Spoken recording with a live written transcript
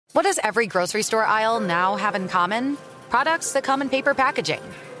What does every grocery store aisle now have in common? Products that come in paper packaging.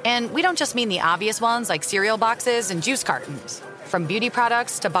 And we don't just mean the obvious ones like cereal boxes and juice cartons. From beauty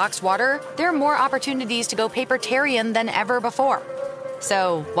products to boxed water, there are more opportunities to go papertarian than ever before.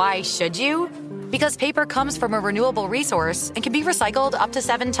 So why should you? Because paper comes from a renewable resource and can be recycled up to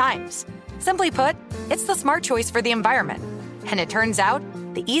 7 times. Simply put, it's the smart choice for the environment. And it turns out,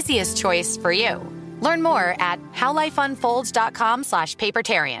 the easiest choice for you. Learn more at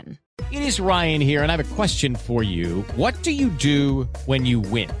howlifeunfolds.com/papertarian. It is Ryan here, and I have a question for you. What do you do when you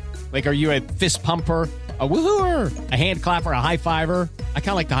win? Like, are you a fist pumper, a woohooer, a hand clapper, a high fiver? I kind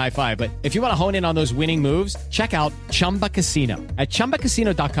of like the high five, but if you want to hone in on those winning moves, check out Chumba Casino. At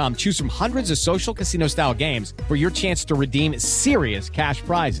ChumbaCasino.com, choose from hundreds of social casino-style games for your chance to redeem serious cash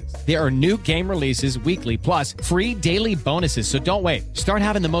prizes. There are new game releases weekly, plus free daily bonuses, so don't wait. Start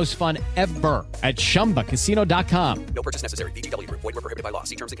having the most fun ever at ChumbaCasino.com. No purchase necessary. VGW Group. Void where prohibited by law.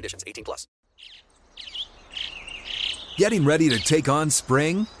 See terms and conditions. 18+. Getting ready to take on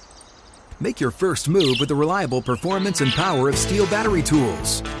spring? Make your first move with the reliable performance and power of Steel battery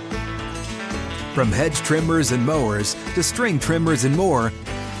tools. From hedge trimmers and mowers to string trimmers and more,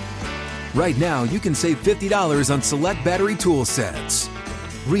 right now you can save $50 on select battery tool sets.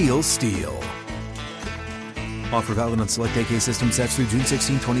 Real Steel. Offer valid on select AK system sets through June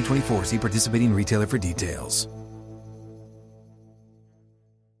 16, 2024. See participating retailer for details.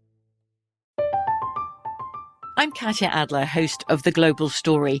 I'm Katya Adler, host of The Global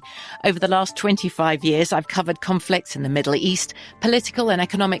Story. Over the last 25 years, I've covered conflicts in the Middle East, political and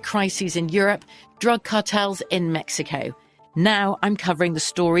economic crises in Europe, drug cartels in Mexico. Now I'm covering the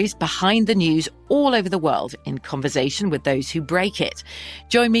stories behind the news all over the world in conversation with those who break it.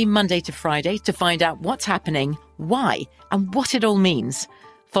 Join me Monday to Friday to find out what's happening, why, and what it all means.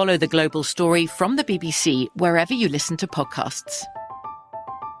 Follow The Global Story from the BBC wherever you listen to podcasts.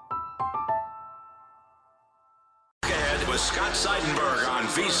 With Scott Seidenberg on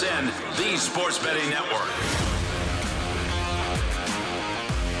VSiN, the Sports Betting Network.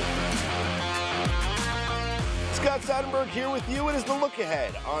 Scott Seidenberg here with you. It is the Look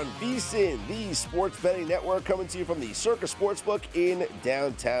Ahead on VSiN, the Sports Betting Network, coming to you from the Circus Sportsbook in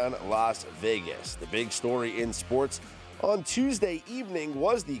downtown Las Vegas. The big story in sports on Tuesday evening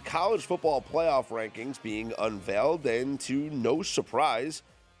was the college football playoff rankings being unveiled, and to no surprise,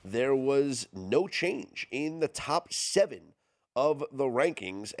 there was no change in the top 7 of the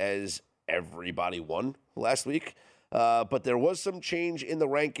rankings as everybody won last week. But there was some change in the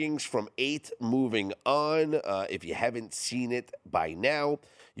rankings from 8 moving on. If you haven't seen it by now,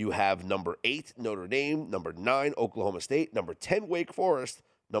 you have number 8, Notre Dame, number 9, Oklahoma State, number 10, Wake Forest,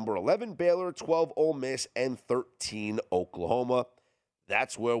 number 11, Baylor, 12, Ole Miss, and 13, Oklahoma.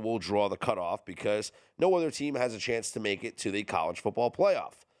 That's where we'll draw the cutoff because no other team has a chance to make it to the college football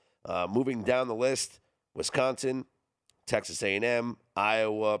playoff. Moving down the list, Wisconsin, Texas A&M,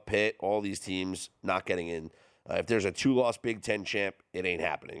 Iowa, Pitt, all these teams not getting in. If there's a 2-loss Big Ten champ, it ain't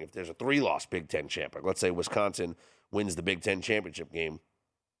happening. If there's a 3-loss Big Ten champ, like let's say Wisconsin wins the Big Ten championship game,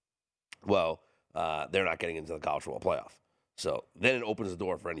 well, they're not getting into the college football playoff. So then it opens the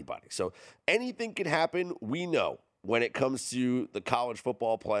door for anybody. So anything can happen. We know when it comes to the college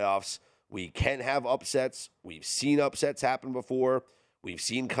football playoffs, we can have upsets. We've seen upsets happen before. We've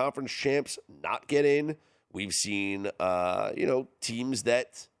seen conference champs not get in. We've seen, teams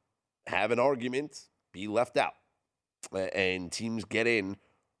that have an argument be left out, and teams get in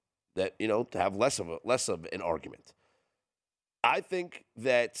that to have less of an argument. I think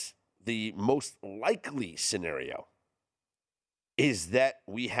that the most likely scenario is that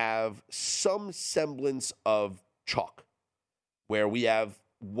we have some semblance of chalk, where we have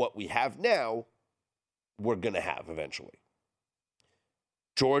what we have now. We're going to have eventually.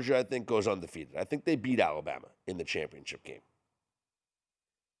 Georgia, I think, goes undefeated. I think they beat Alabama in the championship game.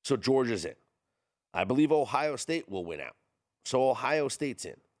 So Georgia's in. I believe Ohio State will win out. So Ohio State's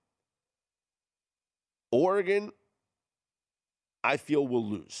in. Oregon, I feel, will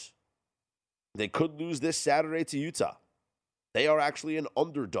lose. They could lose this Saturday to Utah. They are actually an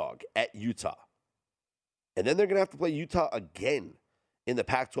underdog at Utah. And then they're going to have to play Utah again in the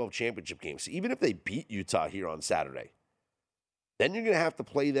Pac-12 championship game. So even if they beat Utah here on Saturday, then you're going to have to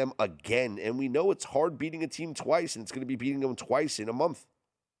play them again. And we know it's hard beating a team twice, and it's going to be beating them twice in a month.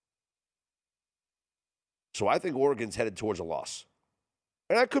 So I think Oregon's headed towards a loss.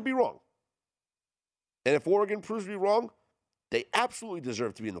 And I could be wrong. And if Oregon proves to be wrong, they absolutely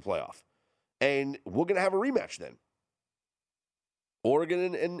deserve to be in the playoff. And we're going to have a rematch then.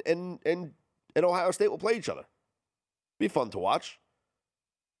 Oregon and Ohio State will play each other. Be fun to watch.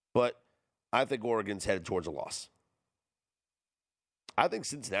 But I think Oregon's headed towards a loss. I think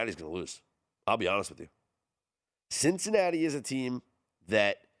Cincinnati's going to lose. I'll be honest with you. Cincinnati is a team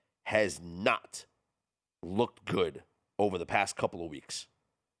that has not looked good over the past couple of weeks.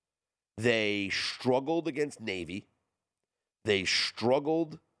 They struggled against Navy. They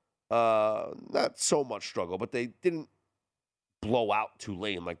struggled, not so much struggle, but they didn't blow out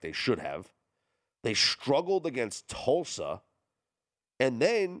Tulane like they should have. They struggled against Tulsa. And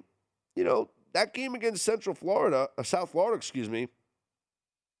then, that game against South Florida, that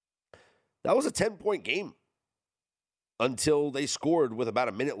was a 10-point game until they scored with about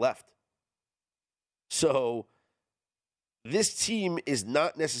a minute left. So this team is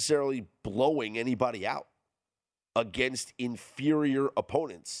not necessarily blowing anybody out against inferior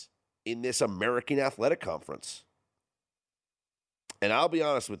opponents in this American Athletic Conference. And I'll be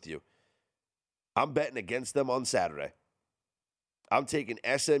honest with you, I'm betting against them on Saturday. I'm taking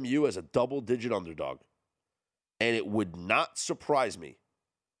SMU as a double-digit underdog. And it would not surprise me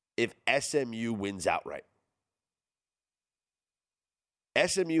if SMU wins outright.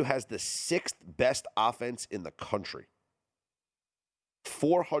 SMU has the 6th best offense in the country.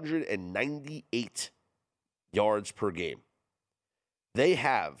 498 yards per game. They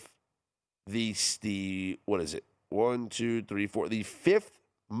have the 5th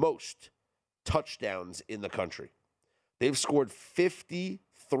most touchdowns in the country. They've scored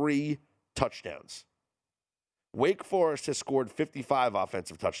 53 touchdowns. Wake Forest has scored 55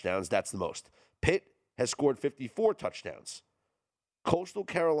 offensive touchdowns. That's the most. Pitt has scored 54 touchdowns. Coastal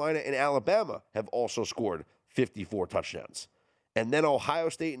Carolina and Alabama have also scored 54 touchdowns. And then Ohio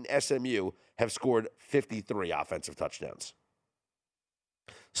State and SMU have scored 53 offensive touchdowns.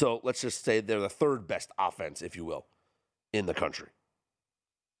 So let's just say they're the 3rd best offense, if you will, in the country.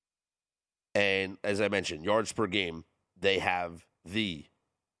 And as I mentioned, yards per game, they have the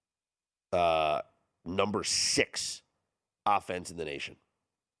number 6 offense in the nation.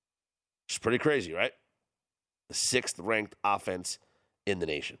 It's pretty crazy, right? The 6th ranked offense in the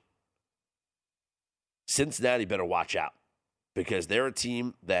nation. Cincinnati better watch out because they're a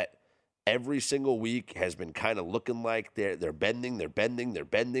team that every single week has been kind of looking like they're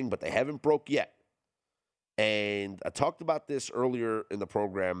bending, but they haven't broke yet. And I talked about this earlier in the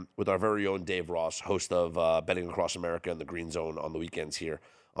program with our very own Dave Ross, host of Betting Across America and the Green Zone on the weekends here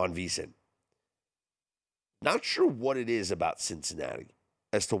on VSiN. Not sure what it is about Cincinnati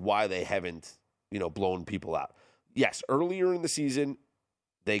as to why they haven't, blown people out. Yes, earlier in the season,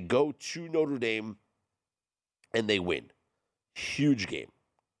 they go to Notre Dame and they win. Huge game.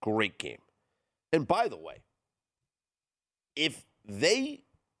 Great game. And by the way, if they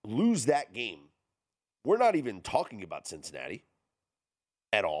lose that game, we're not even talking about Cincinnati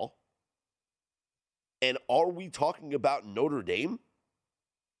at all. And are we talking about Notre Dame?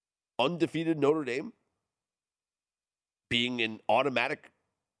 Undefeated Notre Dame being an automatic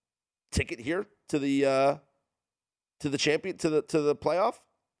ticket here to the champion, to the playoff?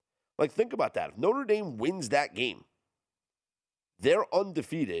 Like, think about that. If Notre Dame wins that game, they're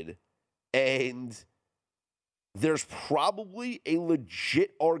undefeated, and there's probably a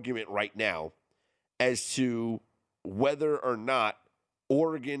legit argument right now as to whether or not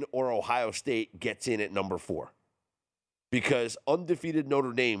Oregon or Ohio State gets in at number 4. Because undefeated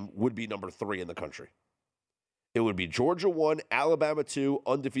Notre Dame would be number 3 in the country. It would be Georgia 1, Alabama 2,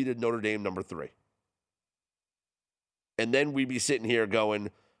 undefeated Notre Dame number 3. And then we'd be sitting here going,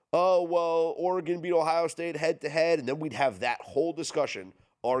 oh, well, Oregon beat Ohio State head-to-head, and then we'd have that whole discussion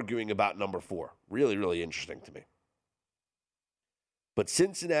arguing about number 4. Really, really interesting to me. But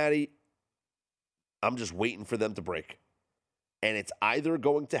Cincinnati, I'm just waiting for them to break. And it's either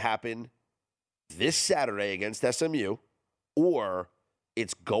going to happen this Saturday against SMU, or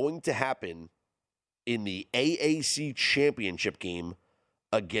it's going to happen in the AAC championship game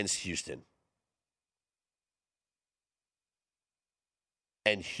against Houston.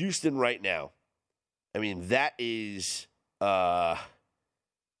 And Houston right now, I mean, that is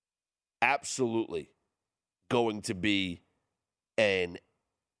absolutely going to be a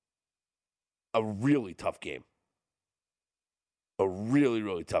really tough game. A really,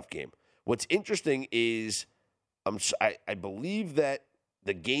 really tough game. What's interesting is I believe that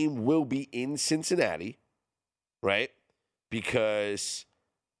the game will be in Cincinnati, right? Because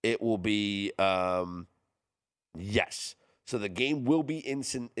it will be, yes. So the game will be in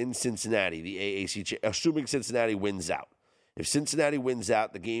Cincinnati, the AAC, assuming Cincinnati wins out. If Cincinnati wins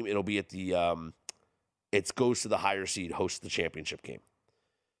out, the game, it'll be at the, it goes to the higher seed, hosts the championship game.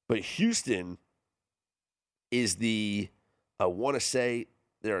 But Houston is I want to say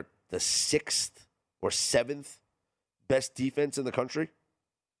they're the 6th or 7th best defense in the country.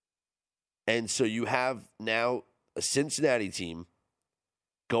 And so you have now a Cincinnati team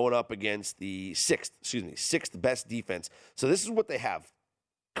going up against the sixth best defense. So this is what they have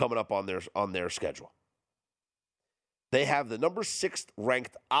coming up on their schedule. They have the number 6th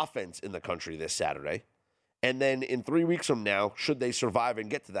ranked offense in the country this Saturday. And then in 3 weeks from now, should they survive and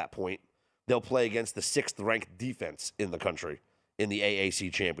get to that point, they'll play against the 6th ranked defense in the country in the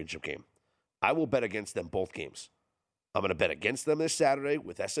AAC championship game. I will bet against them both games. I'm going to bet against them this Saturday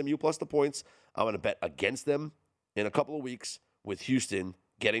with SMU plus the points. I'm going to bet against them in a couple of weeks with Houston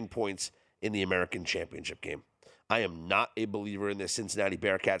getting points in the American Championship game. I am not a believer in this Cincinnati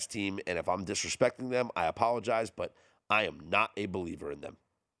Bearcats team, and if I'm disrespecting them, I apologize, but I am not a believer in them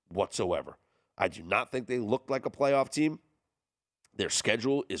whatsoever. I do not think they look like a playoff team. Their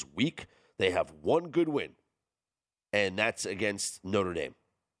schedule is weak. They have one good win, and that's against Notre Dame.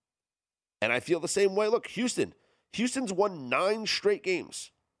 And I feel the same way. Look, Houston's won 9 straight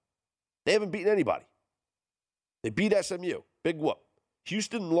games. They haven't beaten anybody. They beat SMU. Big whoop.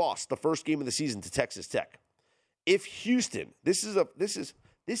 Houston lost the first game of the season to Texas Tech. If Houston, this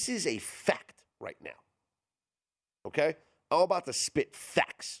is a fact right now. Okay? I'm about to spit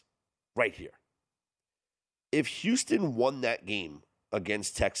facts right here. If Houston won that game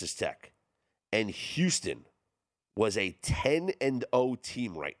against Texas Tech and Houston was a 10-0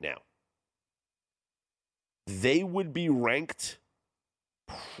 team right now, they would be ranked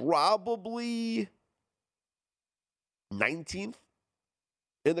probably 19th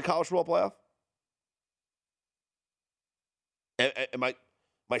in the college football playoff. Am I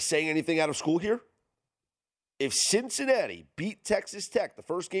saying anything out of school here? If Cincinnati beat Texas Tech the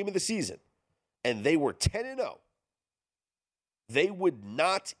first game of the season and they were 10-0, they would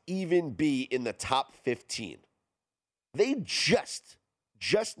not even be in the top 15. They just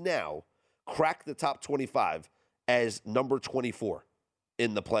now cracked the top 25 as number 24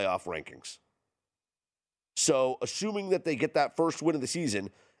 in the playoff rankings. So assuming that they get that first win of the season,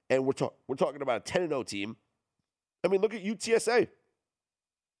 and we're talking about a 10-0 team, I mean, look at UTSA.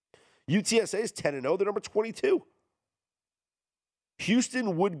 UTSA is 10-0. They're number 22.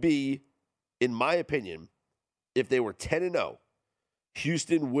 Houston would be, in my opinion, if they were 10-0,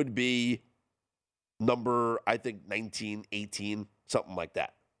 Houston would be number, I think, 19, 18, something like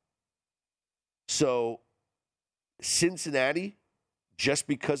that. So Cincinnati, just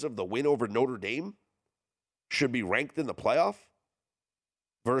because of the win over Notre Dame, should be ranked in the playoff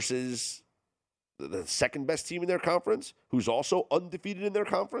versus the second best team in their conference, who's also undefeated in their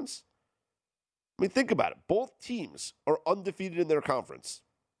conference. I mean, think about it. Both teams are undefeated in their conference.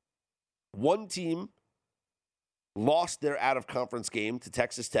 One team lost their out-of-conference game to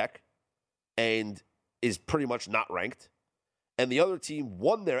Texas Tech and is pretty much not ranked. And the other team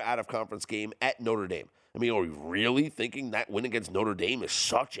won their out-of-conference game at Notre Dame. I mean, are we really thinking that win against Notre Dame is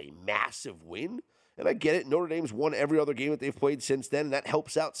such a massive win? And I get it. Notre Dame's won every other game that they've played since then, and that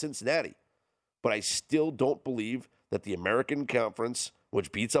helps out Cincinnati. But I still don't believe that the American Conference,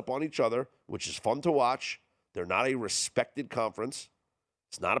 which beats up on each other, which is fun to watch, they're not a respected conference.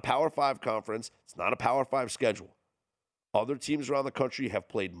 It's not a Power 5 conference. It's not a Power 5 schedule. Other teams around the country have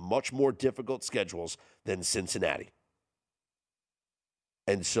played much more difficult schedules than Cincinnati.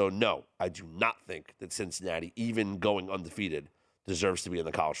 And so, no, I do not think that Cincinnati, even going undefeated, deserves to be in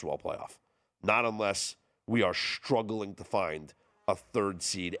the college football playoff. Not unless we are struggling to find a 3rd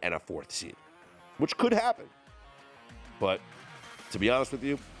seed and a 4th seed, which could happen. But to be honest with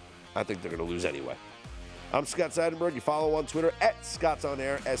you, I think they're going to lose anyway. I'm Scott Seidenberg. You follow on Twitter at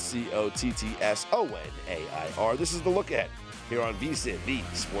ScottsOnAir, ScottsOnAir. This is The Look Ahead here on VSiN, the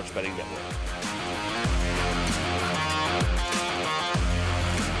Sports Betting Network.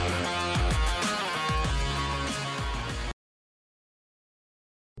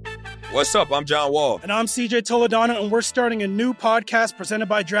 What's up? I'm John Wall. And I'm CJ Toledano, and we're starting a new podcast presented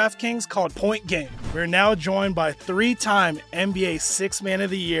by DraftKings called Point Game. We're now joined by 3-time NBA Sixth Man of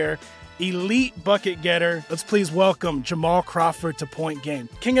the Year, elite bucket getter. Let's please welcome Jamal Crawford to Point Game.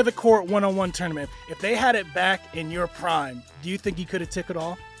 King of the Court one-on-one tournament. If they had it back in your prime, do you think you could have took it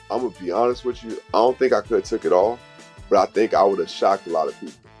all? I'm going to be honest with you. I don't think I could have took it all, but I think I would have shocked a lot of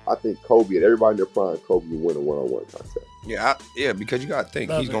people. I think Kobe and everybody in their prime, Kobe would win a one-on-one contest. Yeah, because you got to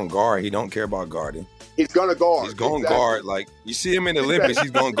think, he's going to guard. He don't care about guarding. He's going to guard. He's going to guard. Like, you see him in the Olympics, he's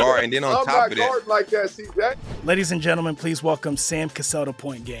going to guard. And then on top of that. I'm not like that, CJ. Ladies and gentlemen, please welcome Sam Cassell to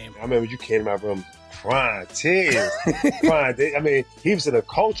Point Game. I remember you came to my room crying, tears, crying. I mean, he was in a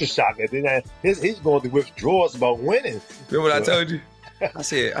culture shock. And then he's going through withdrawals about winning. Remember what I told you? I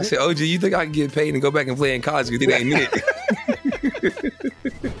said, OG, you think I can get paid and go back and play in college because it ain't it?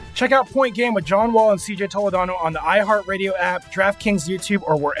 Check out Point Game with John Wall and CJ Toledano on the iHeartRadio app, DraftKings YouTube,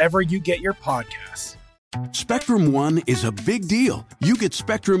 or wherever you get your podcasts. Spectrum One is a big deal. You get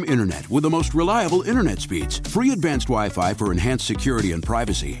Spectrum Internet with the most reliable internet speeds, free advanced Wi-Fi for enhanced security and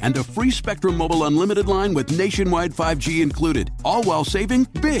privacy, and a free Spectrum Mobile Unlimited line with nationwide 5G included, all while saving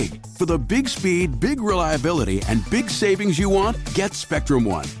big. For the big speed, big reliability, and big savings you want, get Spectrum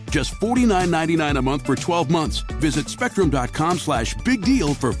One. Just $49.99 a month for 12 months. Visit spectrum.com/big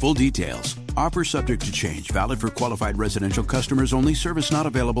deal for full details. Offer subject to change. Valid for qualified residential customers only. Service not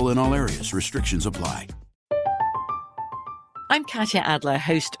available in all areas. Restrictions apply. I'm Katya Adler,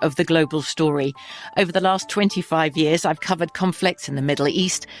 host of The Global Story. Over the last 25 years, I've covered conflicts in the Middle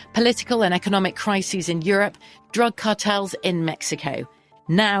East, political and economic crises in Europe, drug cartels in Mexico.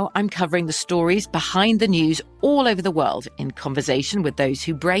 Now I'm covering the stories behind the news all over the world in conversation with those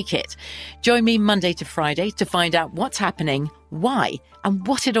who break it. Join me Monday to Friday to find out what's happening, why, and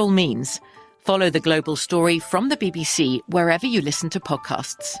what it all means. Follow The Global Story from the BBC wherever you listen to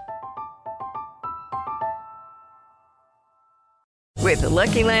podcasts. With the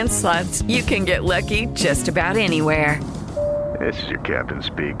Lucky Land Slots, you can get lucky just about anywhere. This is your captain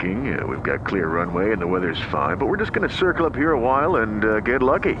speaking. We've got clear runway and the weather's fine, but we're just going to circle up here a while and get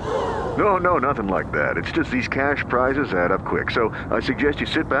lucky. No, nothing like that. It's just these cash prizes add up quick. So I suggest you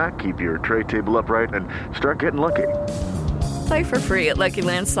sit back, keep your tray table upright, and start getting lucky. Play for free at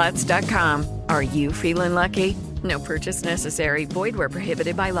LuckyLandSlots.com. Are you feeling lucky? No purchase necessary. Void where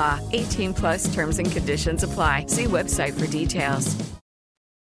prohibited by law. 18+ terms and conditions apply. See website for details.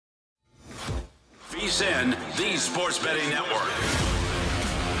 VSiN, the Sports Betting Network.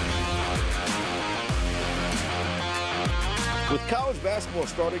 With college basketball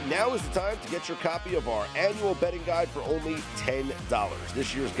starting, now is the time to get your copy of our annual betting guide for only $10.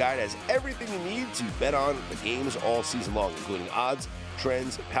 This year's guide has everything you need to bet on the games all season long, including odds,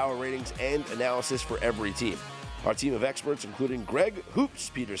 trends, power ratings, and analysis for every team. Our team of experts, including Greg Hoops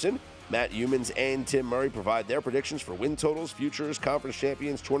Peterson, Matt Humans, and Tim Murray, provide their predictions for win totals, futures, conference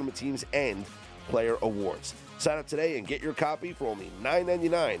champions, tournament teams, and player awards. Sign up today and get your copy for only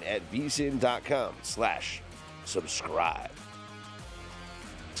 $9.99 at vsin.com/subscribe.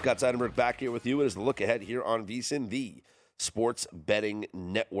 Scott Seidenberg back here with you. It is the look ahead here on VSiN, the Sports Betting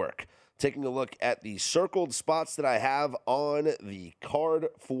Network. Taking a look at the circled spots that I have on the card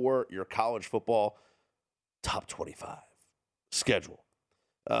for your college football top 25 schedule.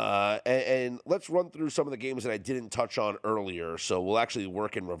 And let's run through some of the games that I didn't touch on earlier. So we'll actually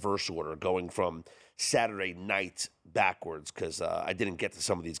work in reverse order, going from Saturday night backwards, because I didn't get to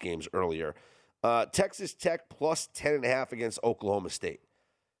some of these games earlier. Texas Tech plus 10.5 against Oklahoma State.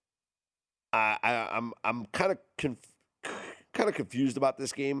 I'm kind of confused about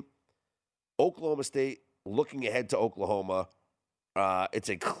this game. Oklahoma State looking ahead to Oklahoma. It's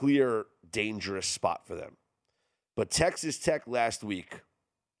a clear, dangerous spot for them. But Texas Tech last week,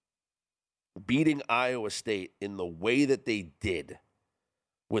 beating Iowa State in the way that they did,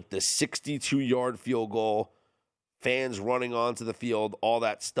 with the 62-yard field goal, fans running onto the field, all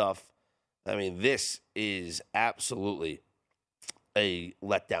that stuff. I mean, this is absolutely a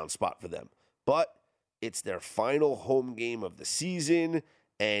letdown spot for them. But it's their final home game of the season,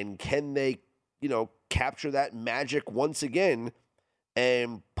 and can they, capture that magic once again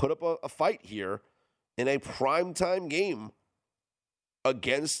and put up a fight here in a primetime game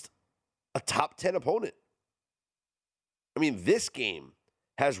against a top 10 opponent? I mean, this game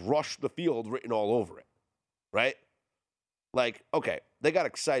has rushed the field written all over it, right? Like, okay, they got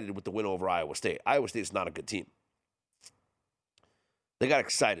excited with the win over Iowa State. Iowa State's not a good team. They got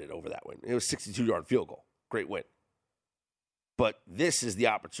excited over that win. It was a 62-yard field goal. Great win. But this is the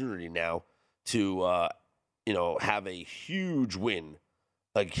opportunity now to, have a huge win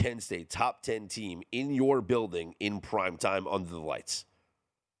against a top 10 team in your building in prime time under the lights.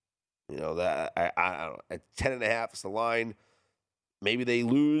 That I don't know, at 10.5 is the line. Maybe they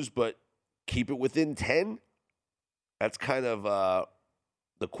lose, but keep it within 10. That's kind of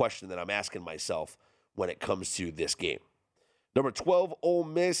the question that I'm asking myself when it comes to this game. Number 12, Ole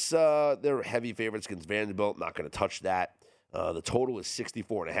Miss. They're heavy favorites against Vanderbilt. Not going to touch that. The total is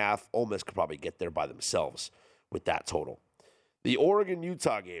 64.5. Ole Miss could probably get there by themselves with that total. The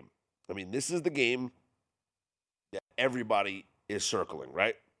Oregon-Utah game. I mean, this is the game that everybody is circling,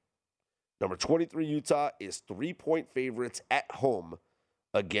 right? Number 23, Utah, is 3-point favorites at home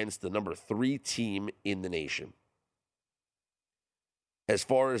against the number 3 team in the nation. As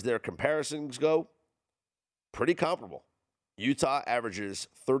far as their comparisons go, pretty comparable. Utah averages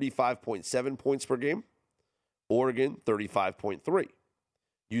 35.7 points per game. Oregon, 35.3.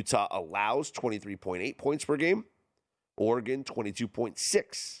 Utah allows 23.8 points per game. Oregon,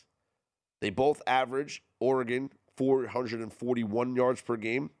 22.6. They both average, Oregon, 441 yards per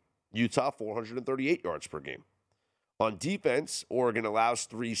game. Utah, 438 yards per game. On defense, Oregon allows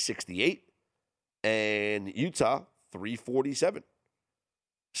 368, and Utah, 347.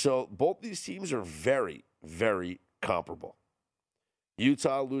 So both these teams are very, very comparable.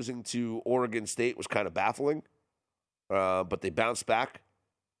 Utah losing to Oregon State was kind of baffling, but they bounced back.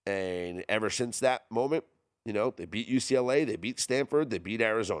 And ever since that moment, they beat UCLA, they beat Stanford, they beat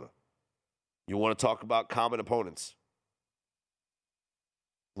Arizona. You want to talk about common opponents?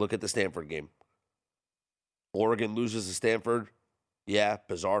 Look at the Stanford game. Oregon loses to Stanford. Yeah,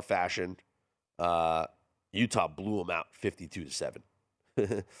 bizarre fashion. Utah blew them out 52-7.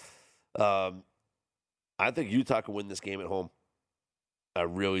 I think Utah can win this game at home. I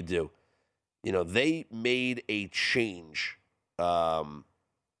really do. They made a change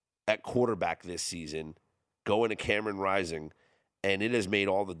at quarterback this season, going to Cameron Rising, and it has made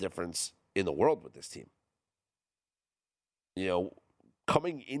all the difference in the world with this team.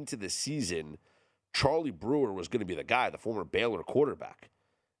 Coming into the season, Charlie Brewer was going to be the guy, the former Baylor quarterback.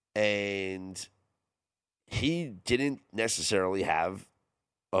 And he didn't necessarily have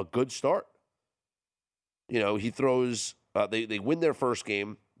a good start. He throws, they win their first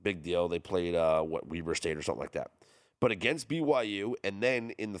game, big deal. They played, Weber State or something like that. But against BYU, and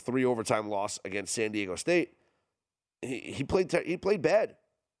then in the 3 overtime loss against San Diego State, he played bad.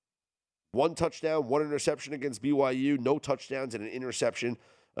 1 touchdown, 1 interception against BYU, no touchdowns and an interception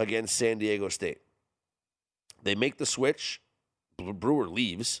against San Diego State. They make the switch. Brewer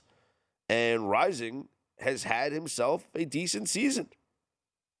leaves, and Rising has had himself a decent season.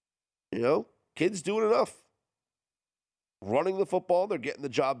 Kid's doing enough. Running the football, they're getting the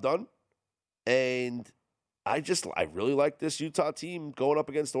job done. And I really like this Utah team going up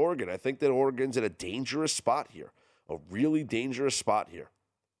against Oregon. I think that Oregon's in a dangerous spot here, a really dangerous spot here.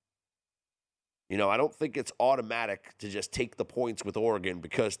 I don't think it's automatic to just take the points with Oregon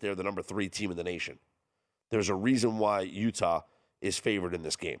because they're the number 3 team in the nation. There's a reason why Utah is favored in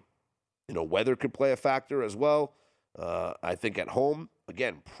this game. Weather could play a factor as well. I think at home,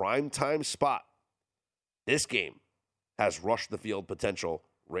 again, primetime spot. This game has rush the field potential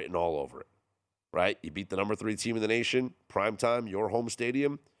written all over it, right? You beat the number 3 team in the nation, primetime, your home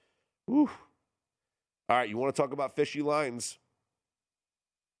stadium. Whew. All right, you want to talk about fishy lines?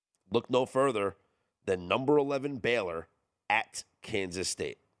 Look no further than number 11 Baylor at Kansas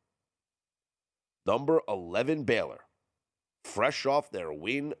State. Number 11 Baylor, fresh off their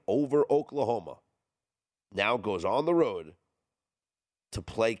win over Oklahoma, now goes on the road to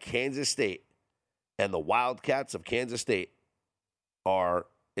play Kansas State. And the Wildcats of Kansas State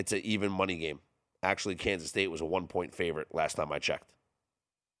it's an even money game. Actually, Kansas State was a 1-point favorite last time I checked.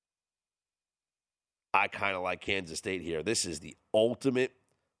 I kind of like Kansas State here. This is the ultimate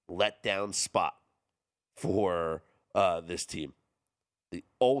letdown spot for this team. The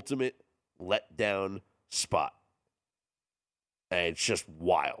ultimate letdown spot. And it's just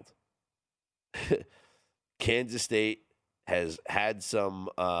wild. Kansas State has had some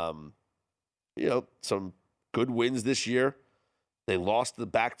good wins this year. They lost the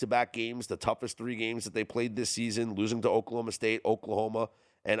back-to-back games, the toughest 3 games that they played this season, losing to Oklahoma State, Oklahoma,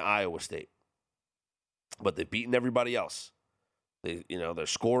 and Iowa State. But they've beaten everybody else. They're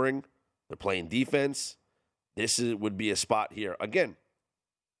scoring. They're playing defense. This would be a spot here. Again,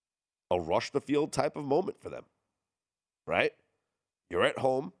 a rush-the-field type of moment for them, right? You're at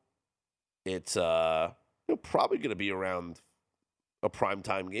home. It's probably going to be around a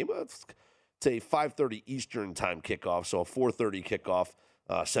primetime game. It's a 5:30 Eastern time kickoff, so a 4:30 kickoff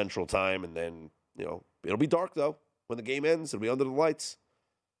Central time, and then it'll be dark though when the game ends. It'll be under the lights.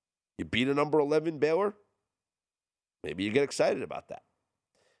 You beat a number 11 Baylor, maybe you get excited about that.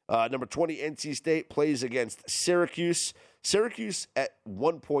 Number 20 NC State plays against Syracuse. Syracuse at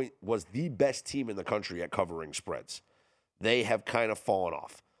one point was the best team in the country at covering spreads. They have kind of fallen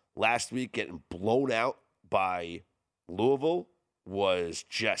off. Last week, getting blown out by Louisville was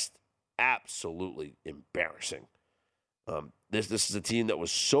just absolutely embarrassing. This is a team that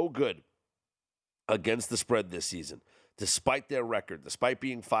was so good against the spread this season, despite their record, despite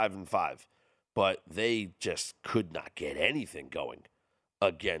being 5-5, but they just could not get anything going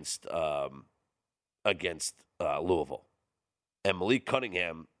against Louisville. And Malik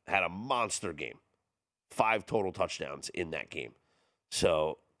Cunningham had a monster game, 5 total touchdowns in that game.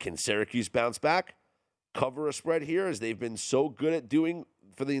 So can Syracuse bounce back, cover a spread here as they've been so good at doing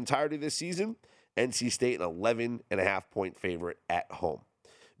for the entirety of this season? NC State, an 11.5-point favorite at home.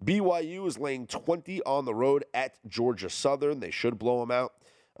 BYU is laying 20 on the road at Georgia Southern. They should blow them out.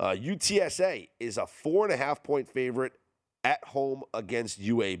 UTSA is a 4.5-point favorite at home against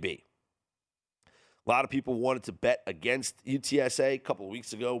UAB. lot of people wanted to bet against UTSA a couple of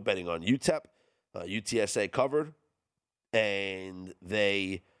weeks ago, betting on UTEP. UTSA covered, and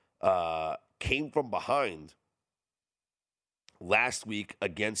they came from behind last week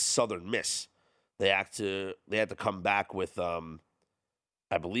against Southern Miss. They had to come back with,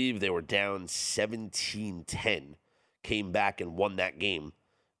 I believe they were down 17-10, came back and won that game.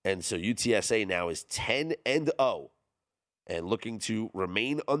 And so UTSA now is 10-0 and looking to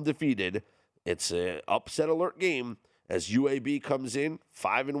remain undefeated. It's an upset alert game as UAB comes in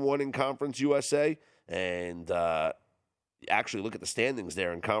 5-1 in Conference USA. And actually look at the standings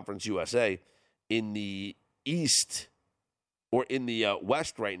there in Conference USA. In the East, or in the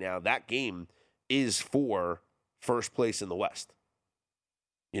West right now, that game is for first place in the West.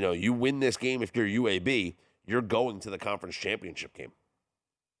 You know, you win this game if you're UAB, you're going to the conference championship game.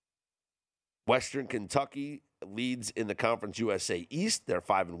 Western Kentucky leads in the Conference USA East. They're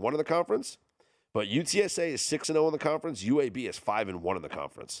 5-1 in the conference. But UTSA is 6-0 in the conference. UAB is 5-1 in the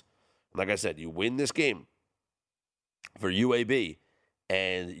conference. And like I said, you win this game for UAB,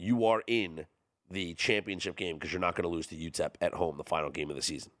 and you are in the championship game because you're not going to lose to UTEP at home, the final game of the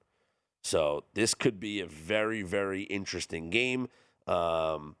season. So this could be a very, very interesting game.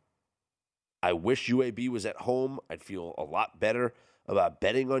 I wish UAB was at home. I'd feel a lot better about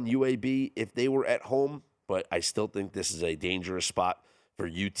betting on UAB if they were at home, but I still think this is a dangerous spot for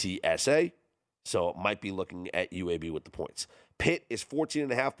UTSA, so might be looking at UAB with the points. Pitt is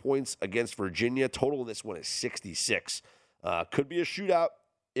 14.5 points against Virginia. Total in this one is 66. Could be a shootout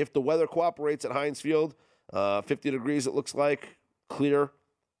if the weather cooperates at Heinz Field. 50 degrees it looks like, clear.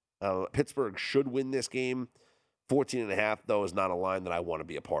 Pittsburgh should win this game. 14.5, though, is not a line that I want to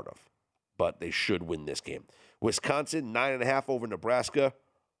be a part of. But they should win this game. Wisconsin, 9.5 over Nebraska.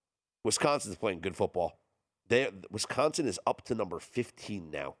 Wisconsin's playing good football. Wisconsin is up to number 15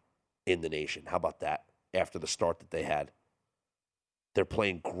 now in the nation. How about that? After the start that they had. They're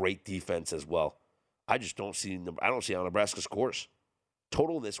playing great defense as well. I don't see how Nebraska scores.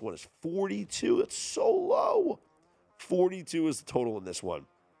 Total in this one is 42. It's so low. 42 is the total in this one.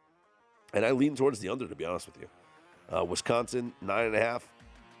 And I lean towards the under, to be honest with you. Wisconsin, 9.5.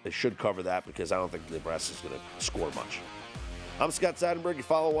 They should cover that because I don't think Nebraska is going to score much. I'm Scott Seidenberg. You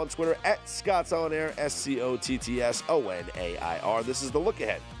follow on Twitter at Scott's On Air, SCOTTSONAIR. This is The Look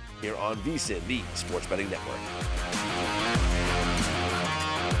Ahead here on VSiN, the Sports Betting Network.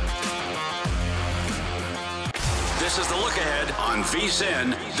 This is The Look Ahead on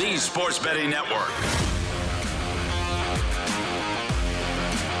VSiN, the Sports Betting Network.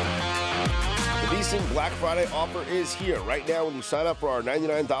 VSiN Black Friday offer is here. Right now, when you sign up for our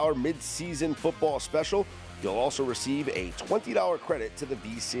 $99 mid-season football special, you'll also receive a $20 credit to the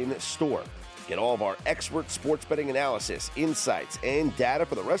VSiN store. Get all of our expert sports betting analysis, insights, and data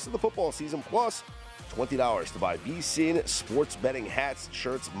for the rest of the football season, plus $20 to buy VSiN sports betting hats,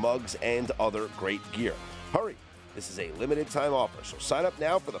 shirts, mugs, and other great gear. Hurry! This is a limited time offer, so sign up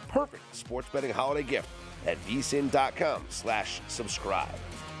now for the perfect sports betting holiday gift at vsin.com/subscribe.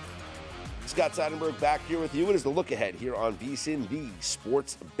 Scott Seidenberg back here with you. It is The Look Ahead here on VSiN, the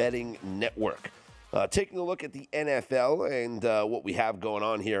Sports Betting Network. Taking a look at the NFL and what we have going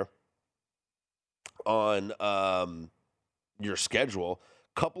on here on your schedule.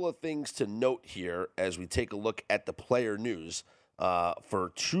 Couple of things to note here as we take a look at the player news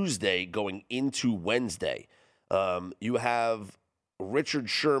for Tuesday going into Wednesday. You have Richard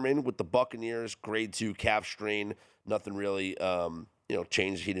Sherman with the Buccaneers, grade 2 calf strain. Nothing really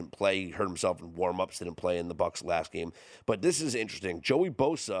changed. He didn't play. He hurt himself in warm-ups. Didn't play in the Bucs last game. But this is interesting. Joey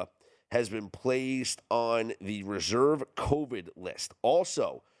Bosa has been placed on the reserve COVID list.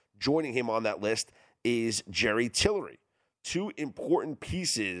 Also, joining him on that list is Jerry Tillery. Two important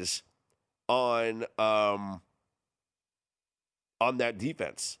pieces on that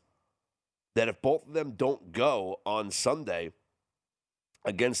defense. That if both of them don't go on Sunday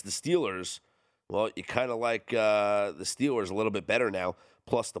against the Steelers, well, you kind of like the Steelers a little bit better now,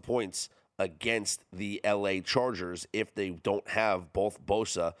 plus the points against the LA Chargers if they don't have both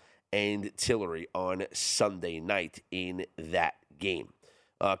Bosa and Tillery on Sunday night in that game.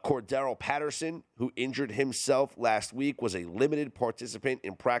 Cordero Patterson, who injured himself last week, was a limited participant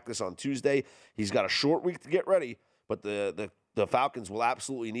in practice on Tuesday. He's got a short week to get ready, but the Falcons will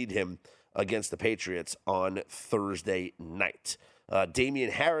absolutely need him against the Patriots on Thursday night.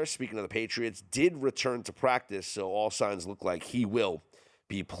 Damian Harris, speaking of the Patriots, did return to practice, so all signs look like he will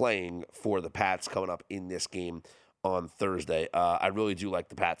be playing for the Pats coming up in this game on Thursday. I really do like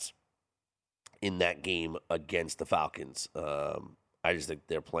the Pats in that game against the Falcons. I just think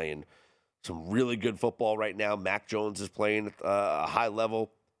they're playing some really good football right now. Mac Jones is playing at a high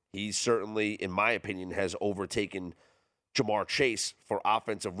level. he certainly, in my opinion, has overtaken Ja'Marr Chase for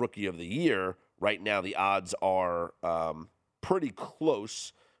Offensive Rookie of the Year. Right now, the odds are pretty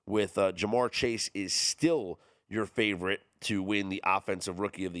close, with Ja'Marr Chase is still your favorite to win the Offensive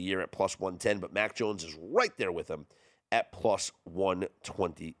Rookie of the Year at plus 110, but Mac Jones is right there with him at plus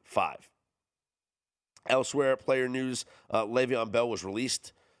 125. Elsewhere, player news, Le'Veon Bell was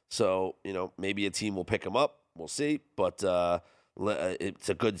released, so, maybe a team will pick him up. We'll see, but it's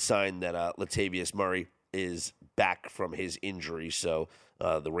a good sign that Latavius Murray is back from his injury, so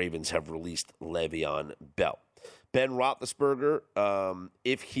the Ravens have released Le'Veon Bell. Ben Roethlisberger,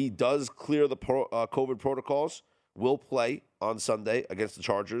 if he does clear the COVID protocols, will play on Sunday against the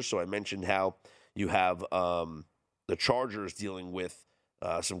Chargers. So I mentioned how you have the Chargers dealing with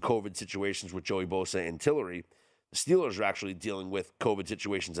some COVID situations with Joey Bosa and Tillery. The Steelers are actually dealing with COVID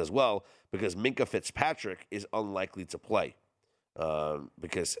situations as well because Minkah Fitzpatrick is unlikely to play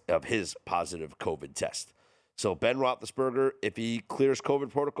because of his positive COVID test. So Ben Roethlisberger, if he clears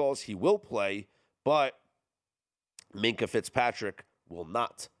COVID protocols, he will play, but Minkah Fitzpatrick will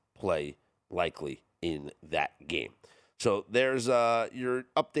not play likely in that game. So there's your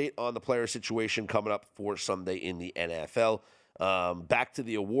update on the player situation coming up for Sunday in the NFL. Back to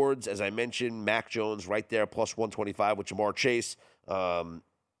the awards. As I mentioned, Mac Jones right there, plus 125 with Ja'Marr Chase.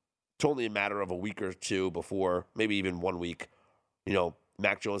 It's only a matter of a week or two before, maybe even 1 week.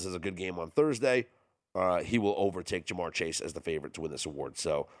 Mac Jones has a good game on Thursday. He will overtake Ja'Marr Chase as the favorite to win this award.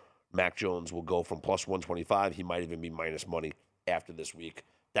 So Mac Jones will go from plus 125. He might even be minus money after this week.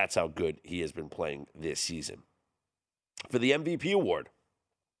 That's how good he has been playing this season. For the MVP award,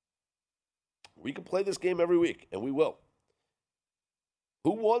 we can play this game every week, and we will.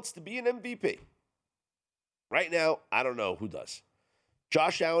 Who wants to be an MVP? Right now, I don't know who does.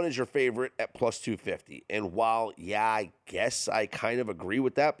 Josh Allen is your favorite at plus 250. And while, I guess I kind of agree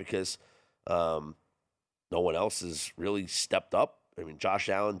with that because no one else has really stepped up. I mean, Josh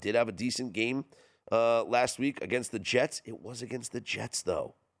Allen did have a decent game last week against the Jets. It was against the Jets,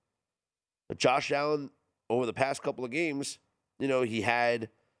 though. But Josh Allen, over the past couple of games, he had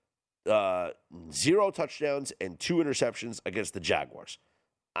 0 touchdowns and 2 interceptions against the Jaguars.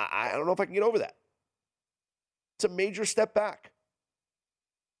 I don't know if I can get over that. It's a major step back.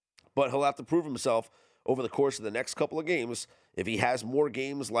 But he'll have to prove himself over the course of the next couple of games. If he has more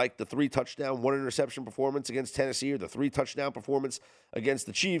games like the 3 touchdown, 1 interception performance against Tennessee or the 3 touchdown performance against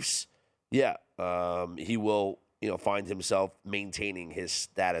the Chiefs, he will find himself maintaining his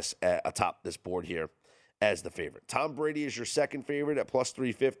status atop this board here as the favorite. Tom Brady is your second favorite at plus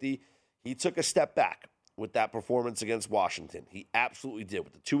 350. He took a step back with that performance against Washington. He absolutely did.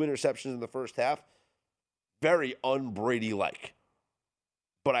 With the 2 interceptions in the first half, very un-Brady-like.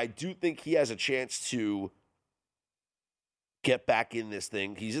 But I do think he has a chance to get back in this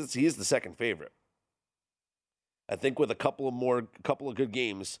thing. He is the second favorite. I think with a couple of good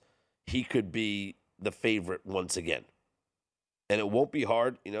games, he could be the favorite once again. And it won't be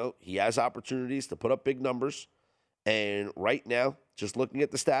hard. He has opportunities to put up big numbers. And right now, just looking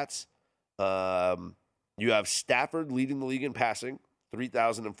at the stats, you have Stafford leading the league in passing,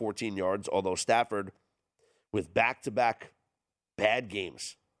 3,014 yards, although Stafford, with back-to-back bad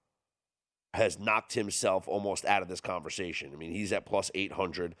games, has knocked himself almost out of this conversation. I mean, he's at plus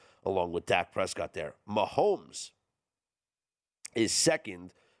 800 along with Dak Prescott there. Mahomes is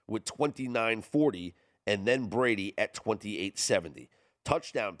second with 2,940, and then Brady at 2,870.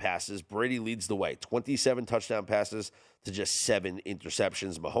 Touchdown passes, Brady leads the way. 27 touchdown passes to just 7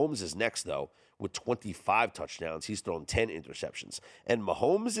 interceptions. Mahomes is next, though, with 25 touchdowns. He's thrown 10 interceptions. And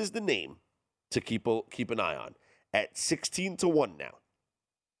Mahomes is the name to keep an eye on at 16-1 now.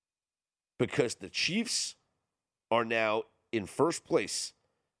 Because the Chiefs are now in first place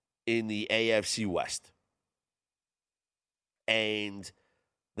in the AFC West. And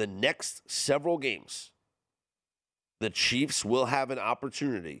the next several games, the Chiefs will have an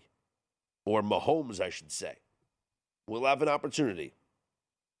opportunity, or Mahomes, I should say, will have an opportunity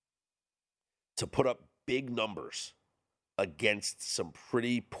to put up big numbers against some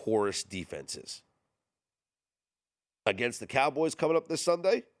pretty porous defenses. Against the Cowboys coming up this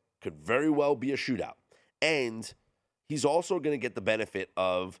Sunday, could very well be a shootout. And he's also going to get the benefit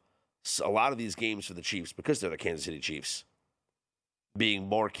of a lot of these games for the Chiefs, because they're the Kansas City Chiefs, being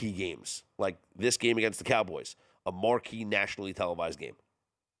marquee games. Like this game against the Cowboys, a marquee nationally televised game.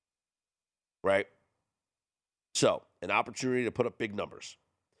 Right? So, an opportunity to put up big numbers.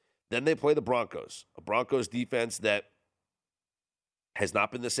 Then they play the Broncos, a Broncos defense that has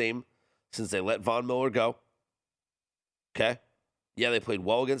not been the same since they let Von Miller go. Okay? Yeah, they played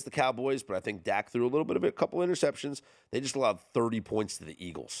well against the Cowboys, but I think Dak threw a little bit of a couple interceptions. They just allowed 30 points to the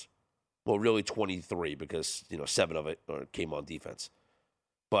Eagles. Well, really 23 because, 7 of it came on defense.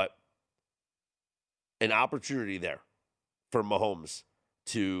 But an opportunity there for Mahomes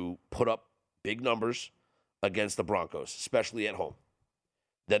to put up big numbers against the Broncos, especially at home.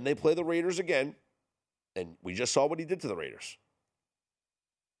 Then they play the Raiders again, and we just saw what he did to the Raiders.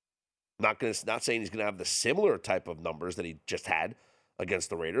 Not saying he's going to have the similar type of numbers that he just had against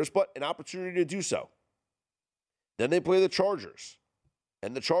the Raiders, but an opportunity to do so. Then they play the Chargers,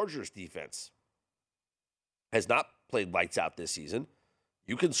 and the Chargers defense has not played lights out this season.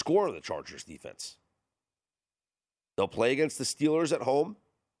 You can score on the Chargers defense. They'll play against the Steelers at home,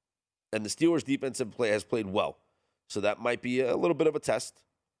 and the Steelers defense has played well. So that might be a little bit of a test.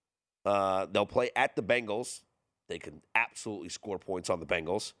 They'll play at the Bengals. They can absolutely score points on the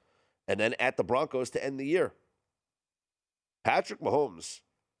Bengals. And then at the Broncos to end the year. Patrick Mahomes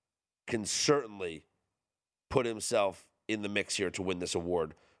can certainly put himself in the mix here to win this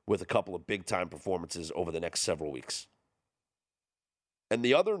award with a couple of big-time performances over the next several weeks. And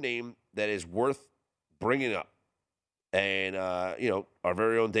the other name that is worth bringing up, and, our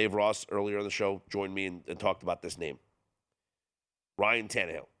very own Dave Ross earlier in the show joined me and talked about this name, Ryan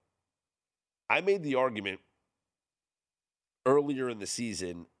Tannehill. I made the argument earlier in the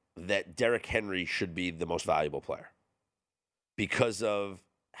season that Derrick Henry should be the most valuable player because of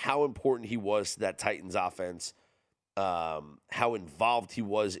how important he was to that Titans offense, how involved he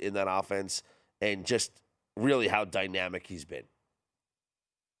was in that offense, and just really how dynamic he's been.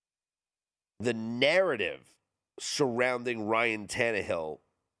 The narrative surrounding Ryan Tannehill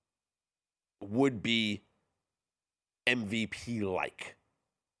would be MVP-like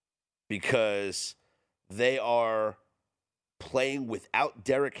because they are playing without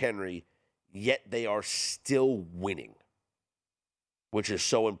Derrick Henry, yet they are still winning, which is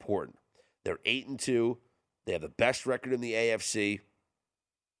so important. They're 8-2. They have the best record in the AFC.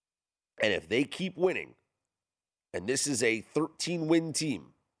 And if they keep winning, and this is a 13-win team,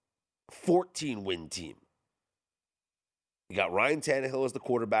 14-win team, you got Ryan Tannehill as the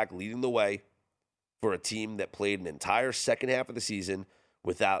quarterback leading the way for a team that played an entire second half of the season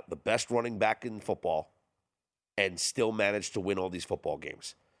without the best running back in football and still managed to win all these football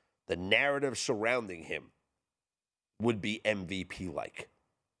games. The narrative surrounding him would be MVP-like.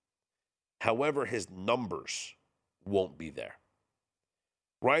 However, his numbers won't be there.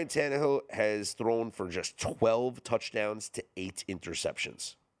 Ryan Tannehill has thrown for just 12 touchdowns to 8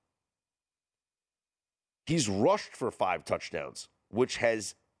 interceptions. He's rushed for 5 touchdowns, which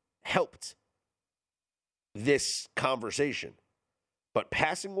has helped this conversation. But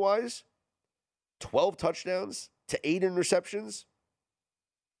passing-wise, 12 touchdowns to 8 interceptions,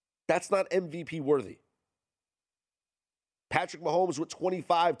 that's not MVP worthy. Patrick Mahomes with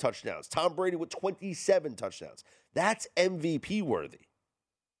 25 touchdowns. Tom Brady with 27 touchdowns. That's MVP worthy,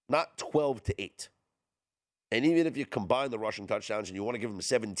 not 12 to 8. And even if you combine the rushing touchdowns and you want to give him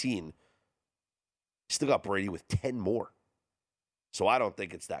 17, you still got Brady with 10 more. So I don't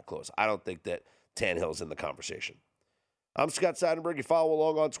think it's that close. I don't think that Tannehill's in the conversation. I'm Scott Seidenberg. You follow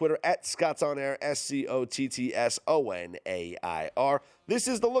along on Twitter at ScottsOnAir, ScottsOnAir. This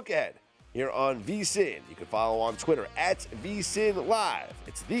is The Look Ahead here on VSiN. You can follow on Twitter at VSiN Live.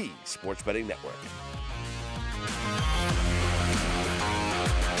 It's the Sports Betting Network.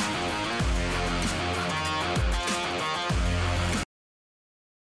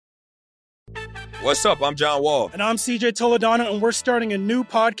 What's up? I'm John Wall. And I'm CJ Toledano, and we're starting a new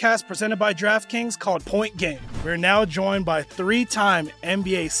podcast presented by DraftKings called Point Game. We're now joined by 3-time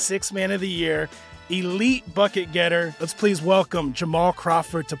NBA Sixth Man of the Year, elite bucket getter. Let's please welcome Jamal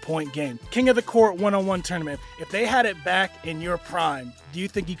Crawford to Point Game. King of the Court one-on-one tournament. If they had it back in your prime, do you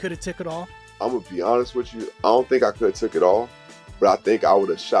think you could have took it all? I'm going to be honest with you. I don't think I could have took it all, but I think I would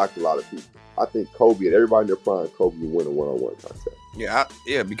have shocked a lot of people. I think Kobe and everybody in their prime, Kobe would win a one-on-one contest. Yeah,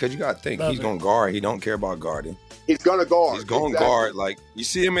 because you got to think, he's going to guard. He don't care about guarding. He's going to guard. He's going to guard. Like, you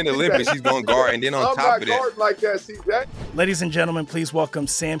see him in the Olympics, he's going to guard. And then on top of that. I'm not guarding like that, CJ. Ladies and gentlemen, please welcome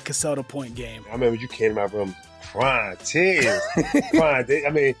Sam Cassell to Point Game. I remember you came to my room crying, tears, crying. I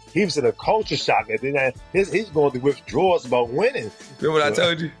mean, he was in a culture shock. And then he's going through withdrawals about winning. Remember what I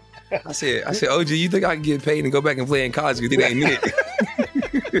told you? I said, OG, you think I can get paid and go back and play in college because it ain't it?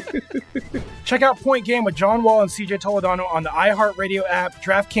 Check out Point Game with John Wall and CJ Toledano on the iHeartRadio app,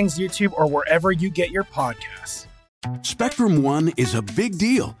 DraftKings YouTube, or wherever you get your podcasts. Spectrum One is a big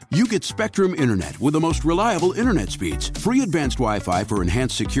deal. You get Spectrum Internet with the most reliable internet speeds, free advanced Wi-Fi for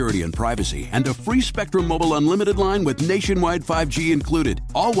enhanced security and privacy, and a free Spectrum Mobile Unlimited line with nationwide 5G included,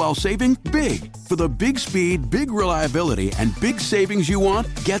 all while saving big. For the big speed, big reliability, and big savings you want,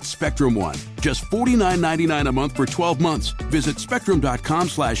 get Spectrum One. Just $49.99 a month for 12 months. Visit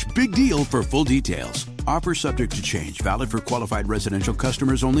spectrum.com/big deal for full details. Offer subject to change. Valid for qualified residential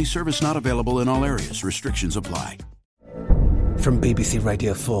customers only. Service not available in all areas. Restrictions apply. From BBC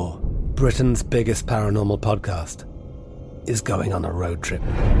Radio 4, Britain's biggest paranormal podcast is going on a road trip.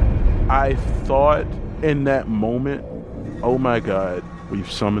 I thought in that moment, oh my God, we've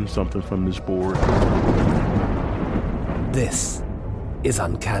summoned something from this board. This is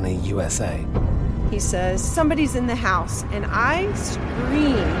Uncanny USA. He says, somebody's in the house, and I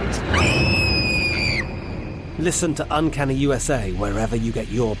screamed. Listen to Uncanny USA wherever you get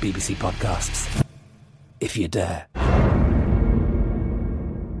your BBC podcasts, if you dare.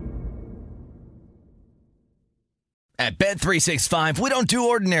 At Bet365, we don't do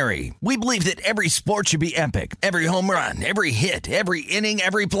ordinary. We believe that every sport should be epic. Every home run, every hit, every inning,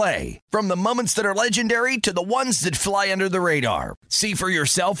 every play. From the moments that are legendary to the ones that fly under the radar. See for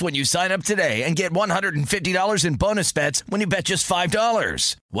yourself when you sign up today and get $150 in bonus bets when you bet just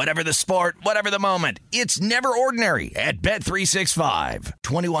 $5. Whatever the sport, whatever the moment, it's never ordinary at Bet365.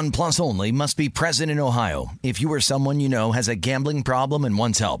 21 plus only. Must be present in Ohio. If you or someone you know has a gambling problem and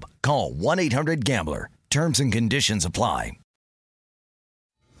wants help, call 1-800-GAMBLER. Terms and conditions apply.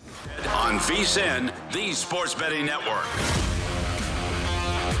 On VSiN, the Sports Betting Network.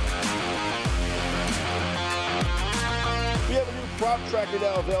 We have a new prop tracker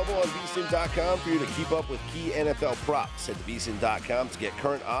now available on VSiN.com for you to keep up with key NFL props. Head to VSiN.com to get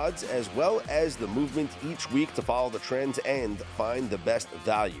current odds as well as the movement each week to follow the trends and find the best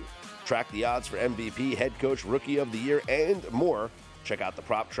value. Track the odds for MVP, head coach, rookie of the year, and more. Check out the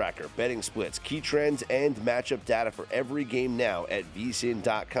prop tracker, betting splits, key trends, and matchup data for every game now at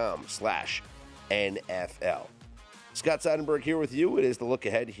vsin.com/NFL. Scott Seidenberg here with you. It is the look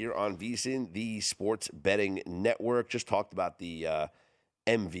ahead here on VSiN, the Sports Betting Network. Just talked about the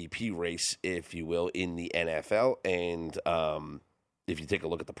MVP race, if you will, in the NFL. And if you take a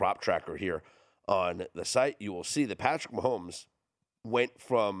look at the prop tracker here on the site, you will see that Patrick Mahomes went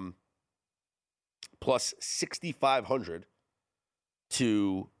from plus 6,500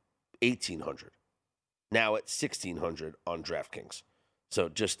 to 1,800. Now at 1,600 on DraftKings. So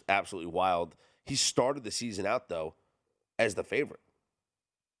just absolutely wild. He started the season out, though, as the favorite.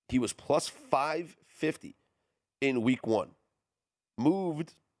 He was plus 550 in week 1.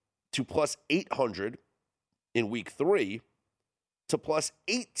 Moved to plus 800 in week 3 to plus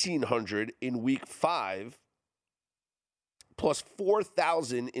 1,800 in week 5, plus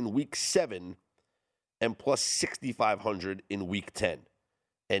 4,000 in week 7, and plus 6,500 in week 10,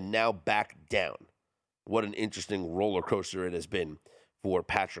 and now back down. What an interesting roller coaster it has been for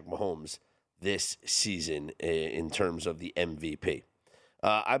Patrick Mahomes this season in terms of the MVP.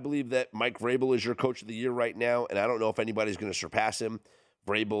 I believe that Mike Vrabel is your coach of the year right now, and I don't know if anybody's going to surpass him.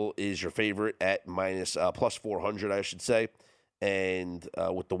 Vrabel is your favorite at plus 400, I should say. And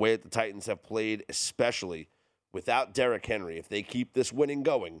with the way that the Titans have played, especially without Derrick Henry, if they keep this winning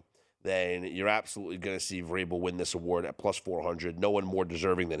going, then you're absolutely going to see Vrabel win this award at plus 400. No one more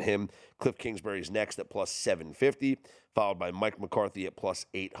deserving than him. Cliff Kingsbury's next at plus 750, followed by Mike McCarthy at plus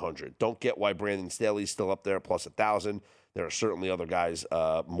 800. Don't get why Brandon Staley's still up there at plus 1,000. There are certainly other guys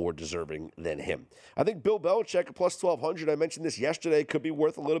more deserving than him. I think Bill Belichick at plus 1,200, I mentioned this yesterday, could be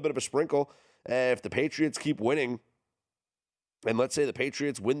worth a little bit of a sprinkle if the Patriots keep winning. And let's say the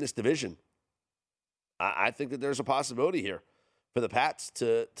Patriots win this division. I think that there's a possibility here for the Pats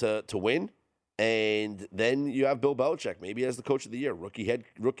to win, and then you have Bill Belichick, maybe as the coach of the year,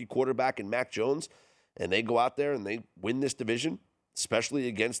 rookie quarterback in Mac Jones, and they go out there and they win this division, especially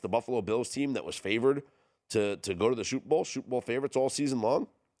against the Buffalo Bills team that was favored to go to the Super Bowl favorites all season long.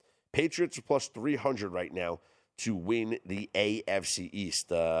 Patriots are plus 300 right now to win the AFC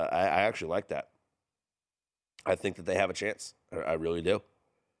East. I actually like that. I think that they have a chance. I really do.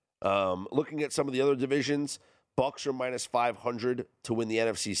 Looking at some of the other divisions, Bucks are minus 500 to win the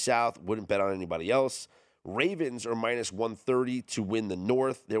NFC South. Wouldn't bet on anybody else. Ravens are minus 130 to win the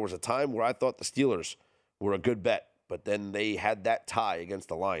North. There was a time where I thought the Steelers were a good bet, but then they had that tie against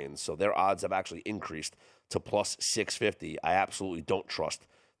the Lions, so their odds have actually increased to plus 650. I absolutely don't trust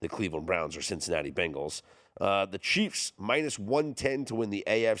the Cleveland Browns or Cincinnati Bengals. The Chiefs minus 110 to win the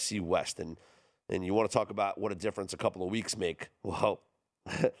AFC West, and you want to talk about what a difference a couple of weeks make. Well,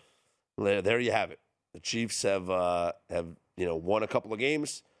 there you have it. The Chiefs have won a couple of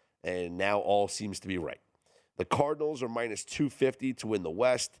games, and now all seems to be right. The Cardinals are minus 250 to win the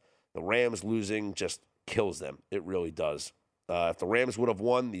West. The Rams losing just kills them. It really does. If the Rams would have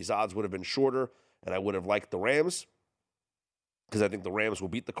won, these odds would have been shorter, and I would have liked the Rams because I think the Rams will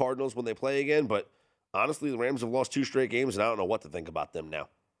beat the Cardinals when they play again. But honestly, the Rams have lost 2 straight games, and I don't know what to think about them now.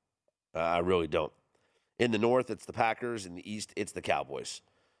 I really don't. In the North, it's the Packers. In the East, it's the Cowboys.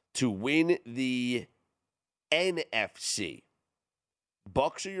 To win the NFC,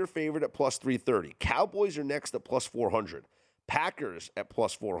 Bucks are your favorite at plus 330. Cowboys are next at plus 400. Packers at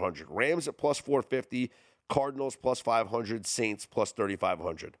plus 400. Rams at plus 450. Cardinals plus 500. Saints plus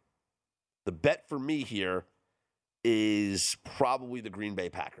 3,500. The bet for me here is probably the Green Bay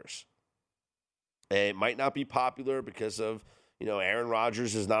Packers. It might not be popular because of, Aaron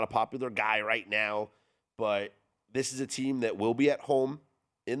Rodgers is not a popular guy right now, but this is a team that will be at home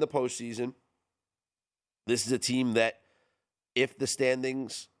in the postseason. This is a team that, if the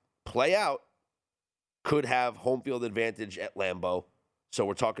standings play out, could have home field advantage at Lambeau. So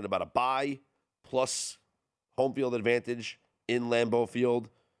we're talking about a bye plus home field advantage in Lambeau Field.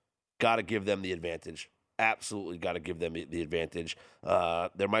 Got to give them the advantage. Absolutely got to give them the advantage.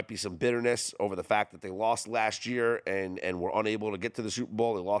 There might be some bitterness over the fact that they lost last year and were unable to get to the Super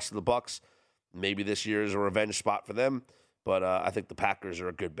Bowl. They lost to the Bucs. Maybe this year is a revenge spot for them. But I think the Packers are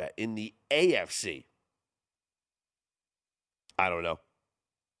a good bet. In the AFC, I don't know.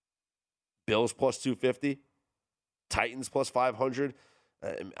 Bills plus 250. Titans plus 500.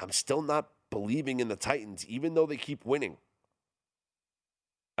 I'm still not believing in the Titans, even though they keep winning.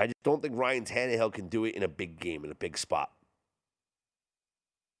 I just don't think Ryan Tannehill can do it in a big game, in a big spot.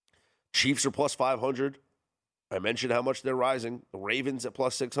 Chiefs are plus 500. I mentioned how much they're rising. The Ravens at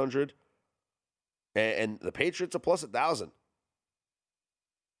plus 600. And the Patriots are plus 1,000.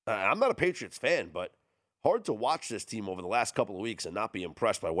 I'm not a Patriots fan, but hard to watch this team over the last couple of weeks and not be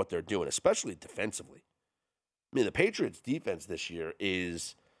impressed by what they're doing, especially defensively. I mean, the Patriots' defense this year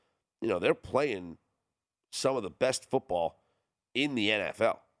is, they're playing some of the best football in the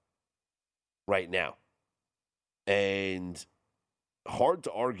NFL right now. And hard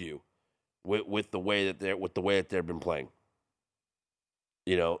to argue with the way that they've been playing.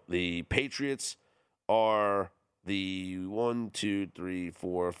 The Patriots are the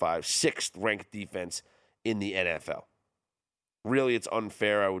 6th ranked defense in the NFL. Really, it's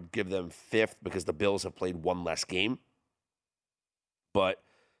unfair. I would give them 5th because the Bills have played one less game. But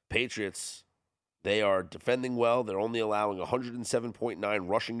Patriots, they are defending well. They're only allowing 107.9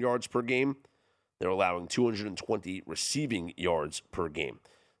 rushing yards per game. They're allowing 220 receiving yards per game.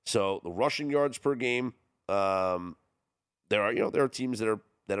 So the rushing yards per game, there are teams that are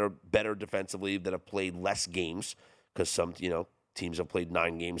better defensively that have played less games because some teams have played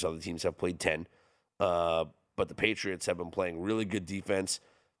 9 games, other teams have played 10. But the Patriots have been playing really good defense.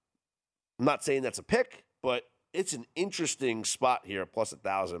 I'm not saying that's a pick, but it's an interesting spot here at plus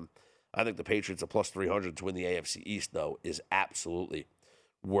 1,000. I think the Patriots at plus 300 to win the AFC East, though, is absolutely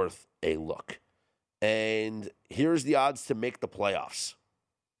worth a look. And here's the odds to make the playoffs,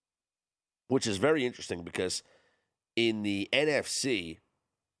 which is very interesting because in the NFC,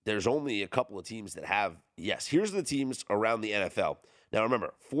 there's only a couple of teams that have, here's the teams around the NFL. Now,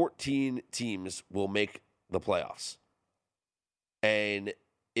 remember, 14 teams will make the playoffs. And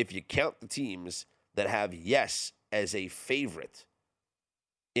if you count the teams that have yes as a favorite,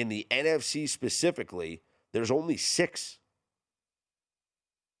 in the NFC specifically, there's only 6.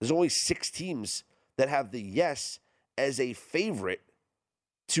 There's only 6 teams that have the yes as a favorite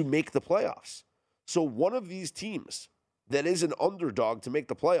to make the playoffs. So one of these teams that is an underdog to make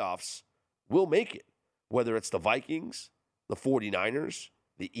the playoffs will make it, whether it's the Vikings, the 49ers,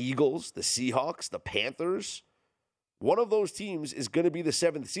 the Eagles, the Seahawks, the Panthers. One of those teams is going to be the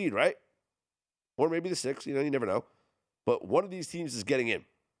 7th seed, right? Or maybe the 6th, you never know. But one of these teams is getting in.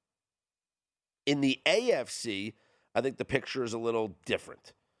 In the AFC, I think the picture is a little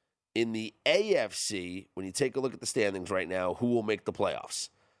different. In the AFC, when you take a look at the standings right now, who will make the playoffs?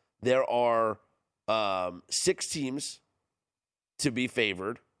 There are 6 teams to be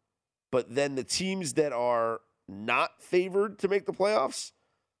favored, but then the teams that are not favored to make the playoffs,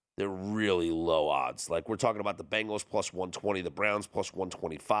 they're really low odds. Like we're talking about the Bengals plus 120, the Browns plus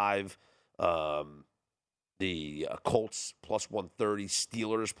 125, the Colts plus 130,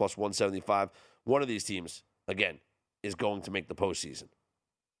 Steelers plus 175. One of these teams, again, is going to make the postseason.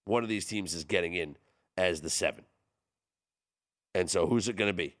 One of these teams is getting in as the 7. And so who's it going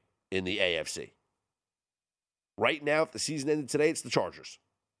to be in the AFC? Right now, if the season ended today, it's the Chargers.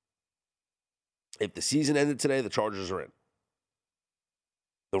 If the season ended today, the Chargers are in.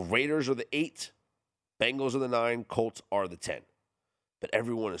 The Raiders are the 8. Bengals are the 9. Colts are the 10. But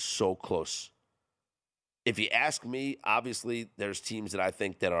everyone is so close if you ask me, obviously there's teams that I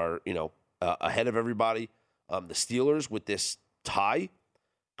think that are, ahead of everybody. The Steelers with this tie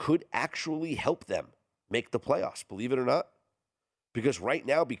could actually help them make the playoffs, believe it or not. Because right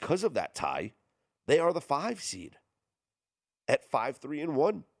now, because of that tie, they are the 5 seed at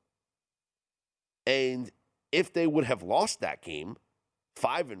 5-3-1. And if they would have lost that game,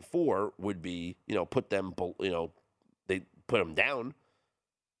 5-4 would be, put them, they put them down.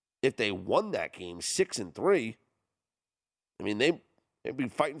 If they won that game 6-3, I mean, they'd be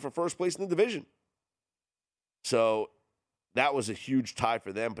fighting for first place in the division. So that was a huge tie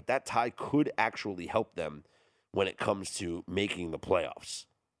for them, but that tie could actually help them when it comes to making the playoffs.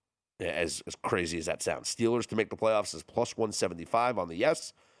 As crazy as that sounds. Steelers to make the playoffs is plus 175 on the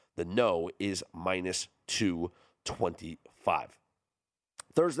yes. The no is minus 225.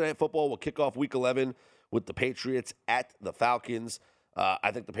 Thursday Night Football will kick off Week 11 with the Patriots at the Falcons.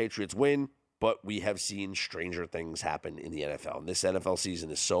 I think the Patriots win, but we have seen stranger things happen in the NFL. And this NFL season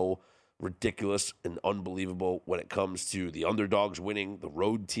is so ridiculous and unbelievable when it comes to the underdogs winning, the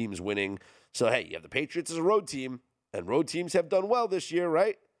road teams winning. So, hey, you have the Patriots as a road team, and road teams have done well this year,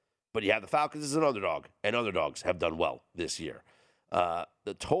 right? But you have the Falcons as an underdog, and underdogs have done well this year.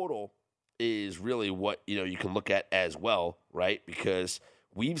 The total is really what you can look at as well, right? Because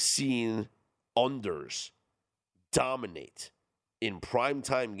we've seen unders dominate in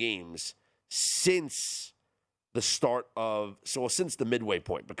primetime games since the start of, since the midway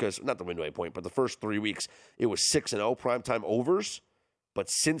point, because not the midway point, but the first 3 weeks, it was 6-0 primetime overs. But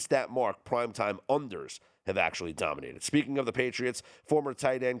since that mark, primetime unders have actually dominated. Speaking of the Patriots, former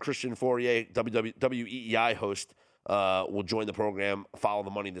tight end Christian Fourier, WEEI host, will join the program, Follow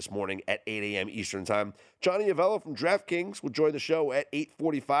the Money this morning at 8 a.m. Eastern Time. Johnny Avello from DraftKings will join the show at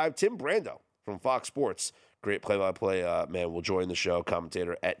 8:45. Tim Brando from Fox Sports, great play-by-play man, will join the show,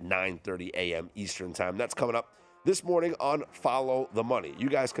 commentator at 9:30 a.m. Eastern Time. That's coming up this morning on Follow the Money. You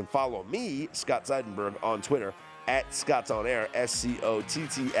guys can follow me, Scott Seidenberg, on Twitter at Scott's On Air,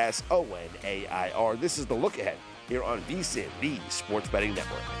 SCOTTSONAIR. This is The Look Ahead here on VSiN, the Sports Betting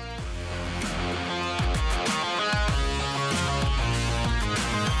Network.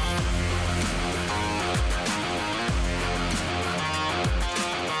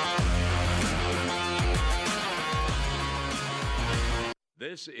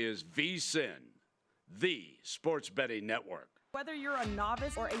 This is VSiN, the Sports Betting Network. Whether you're a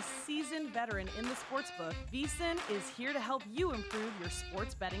novice or a seasoned veteran in the sportsbook, VSiN is here to help you improve your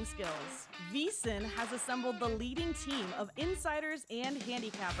sports betting skills. VSiN has assembled the leading team of insiders and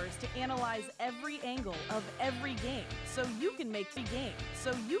handicappers to analyze every angle of every game, so you can make the game,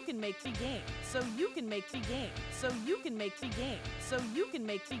 so you can make the game, so you can make the game, so you can make the game, so you can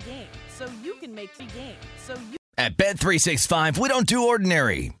make the game, so you can make the game, so you. At Bet365, we don't do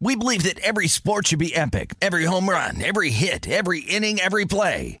ordinary. We believe that every sport should be epic. Every home run, every hit, every inning, every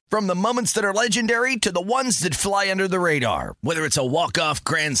play. From the moments that are legendary to the ones that fly under the radar. Whether it's a walk-off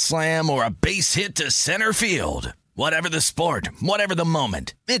grand slam or a base hit to center field. Whatever the sport, whatever the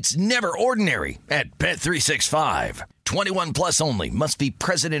moment. It's never ordinary at Bet365. 21 plus only. Must be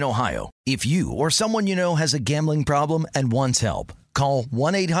present in Ohio. If you or someone you know has a gambling problem and wants help, call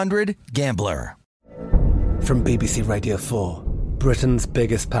 1-800-GAMBLER. From BBC Radio 4, Britain's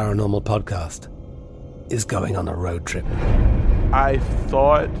biggest paranormal podcast is going on a road trip. I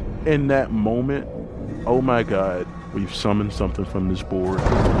thought in that moment, oh my God, we've summoned something from this board.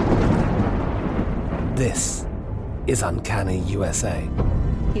 This is Uncanny USA.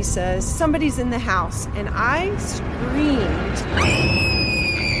 He says, somebody's in the house, and I screamed.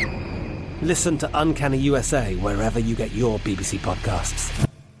 Listen to Uncanny USA wherever you get your BBC podcasts,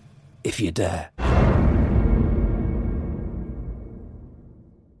 if you dare.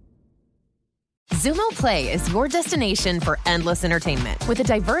 Xumo Play is your destination for endless entertainment. With a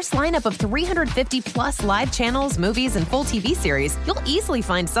diverse lineup of 350-plus live channels, movies, and full TV series, you'll easily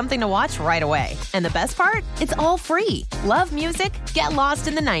find something to watch right away. And the best part? It's all free. Love music? Get lost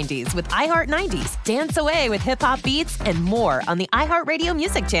in the 90s with iHeart 90s, dance away with hip-hop beats, and more on the iHeartRadio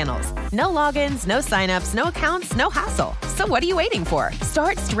music channels. No logins, no signups, no accounts, no hassle. So what are you waiting for?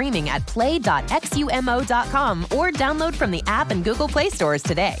 Start streaming at play.xumo.com or download from the app and Google Play stores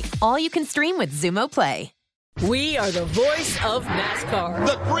today. All you can stream with Xumo Play. We are the voice of NASCAR.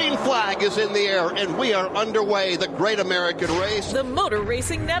 The green flag is in the air, and we are underway. The great American race. The Motor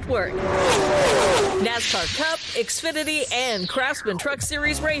Racing Network. NASCAR Cup, Xfinity, and Craftsman Truck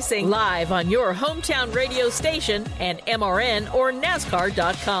Series racing live on your hometown radio station and MRN or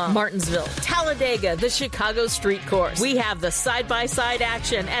NASCAR.com. Martinsville, Talladega, the Chicago Street Course. We have the side-by-side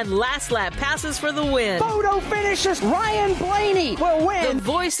action and last lap passes for the win. Photo finishes. Ryan Blaney will win. The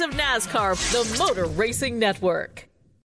voice of NASCAR, the Motor Racing Network.